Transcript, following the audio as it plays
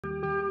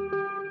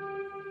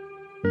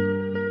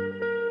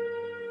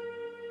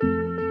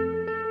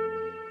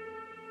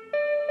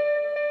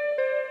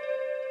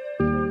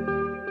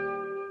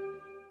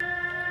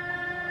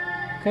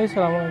Okay,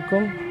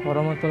 Assalamualaikum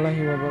warahmatullahi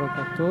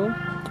wabarakatuh.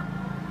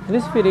 In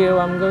this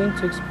video, I'm going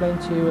to explain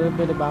to you a little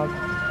bit about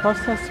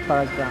process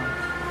paragraph.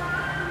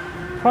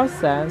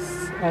 Process,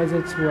 as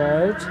its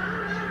word,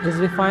 is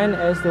defined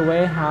as the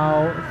way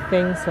how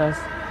things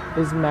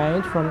is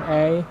made from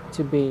A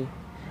to B.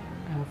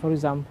 For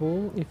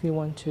example, if you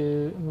want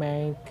to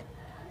make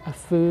a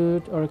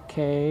food or a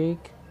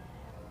cake,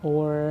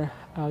 or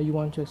you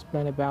want to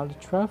explain about the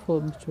travel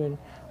between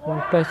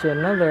one place to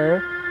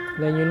another,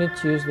 then you need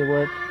to use the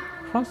word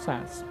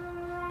process.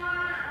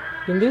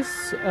 In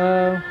this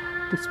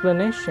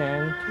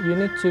explanation, you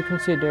need to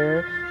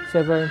consider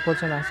several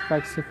important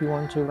aspects if you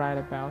want to write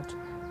about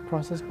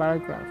process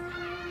paragraph.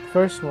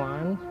 First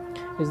one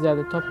is that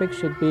the topic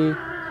should be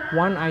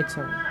one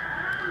item.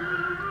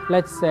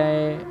 Let's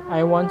say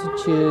I want to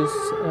choose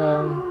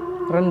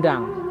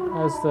rendang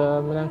as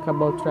the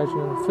Minangkabau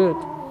traditional food.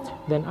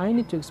 Then I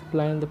need to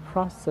explain the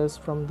process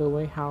from the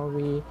way how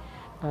we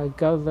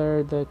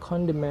gather the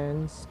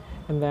condiments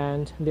and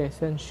then the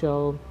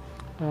essential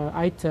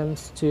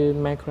items to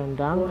make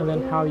rendang, and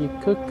then how you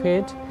cook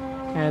it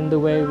and the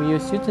way we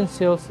use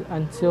utensils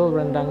until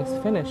rendang is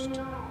finished.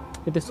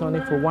 It is only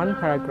for one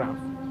paragraph.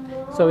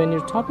 So in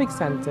your topic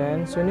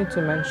sentence, you need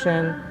to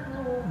mention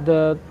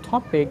the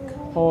topic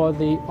or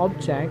the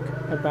object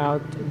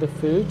about the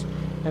food,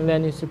 and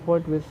then you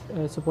support with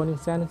supporting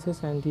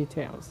sentences and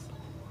details.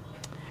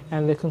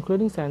 And the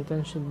concluding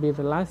sentence should be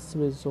the last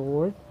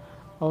resort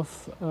of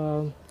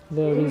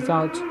the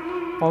result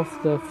of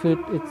the food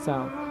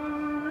itself.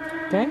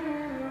 Okay,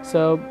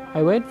 so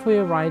I wait for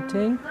your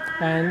writing,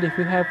 and if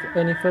you have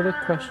any further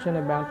question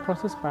about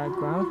process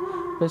paragraph,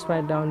 please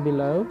write down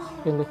below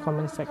in the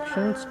comment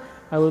sections.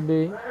 I will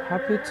be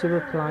happy to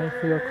reply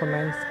for your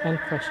comments and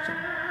questions.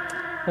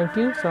 Thank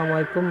you.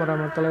 Assalamualaikum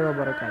warahmatullahi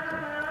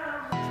wabarakatuh.